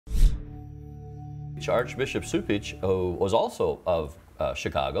Archbishop Supich, who was also of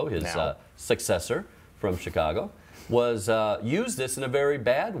Chicago, his successor from Chicago, was used this in a very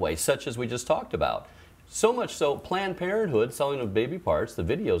bad way, such as we just talked about. So much so, Planned Parenthood, selling of baby parts, the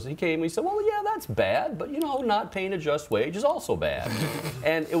videos, he came and he said, well, yeah, that's bad, but, you know, not paying a just wage is also bad.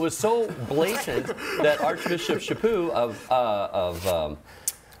 And it was so blatant that Archbishop Chaput of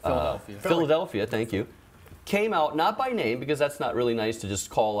Philadelphia, thank you, came out, not by name, because that's not really nice to just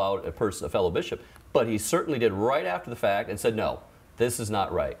call out a fellow bishop, but he certainly did right after the fact and said, no, this is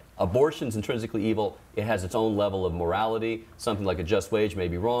not right. Abortion's intrinsically evil. It has its own level of morality. Something like a just wage may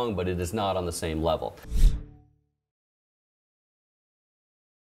be wrong, but it is not on the same level.